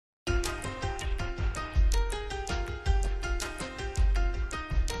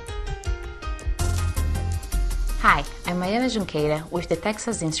Hi, I'm Mariana Junqueira with the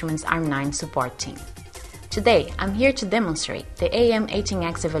Texas Instruments ARM9 support team. Today, I'm here to demonstrate the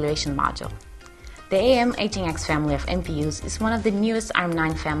AM18X evaluation module. The AM18X family of MPUs is one of the newest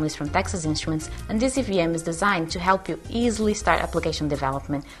ARM9 families from Texas Instruments, and this EVM is designed to help you easily start application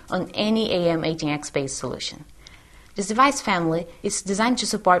development on any AM18X-based solution. This device family is designed to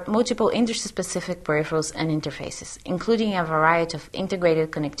support multiple industry-specific peripherals and interfaces, including a variety of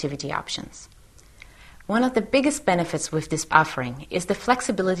integrated connectivity options. One of the biggest benefits with this offering is the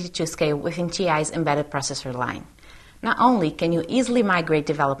flexibility to scale within TI's embedded processor line. Not only can you easily migrate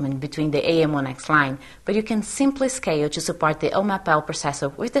development between the AM1X line, but you can simply scale to support the OMAPL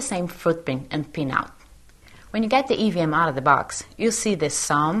processor with the same footprint and pinout. When you get the EVM out of the box, you'll see the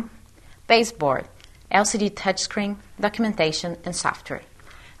SOM, baseboard, LCD touchscreen, documentation, and software.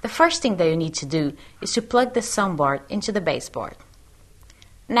 The first thing that you need to do is to plug the SOM board into the baseboard.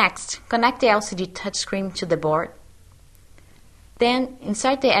 Next, connect the LCD touchscreen to the board. Then,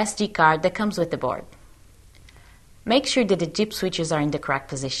 insert the SD card that comes with the board. Make sure that the DIP switches are in the correct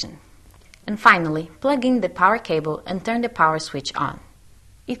position. And finally, plug in the power cable and turn the power switch on.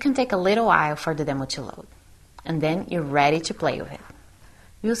 It can take a little while for the demo to load. And then you're ready to play with it.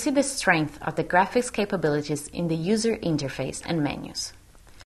 You'll see the strength of the graphics capabilities in the user interface and menus.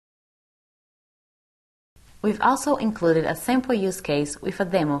 We've also included a sample use case with a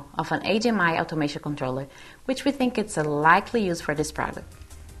demo of an HMI automation controller, which we think it's a likely use for this product.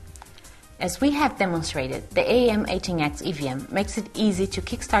 As we have demonstrated, the AM18X EVM makes it easy to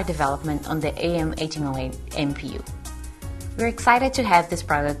kickstart development on the AM1808 MPU. We're excited to have this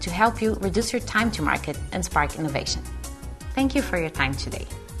product to help you reduce your time to market and spark innovation. Thank you for your time today.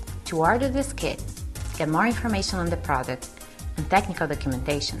 To order this kit, get more information on the product and technical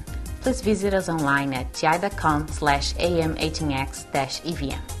documentation, please visit us online at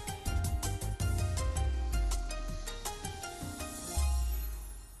ti.com/am18x-evm.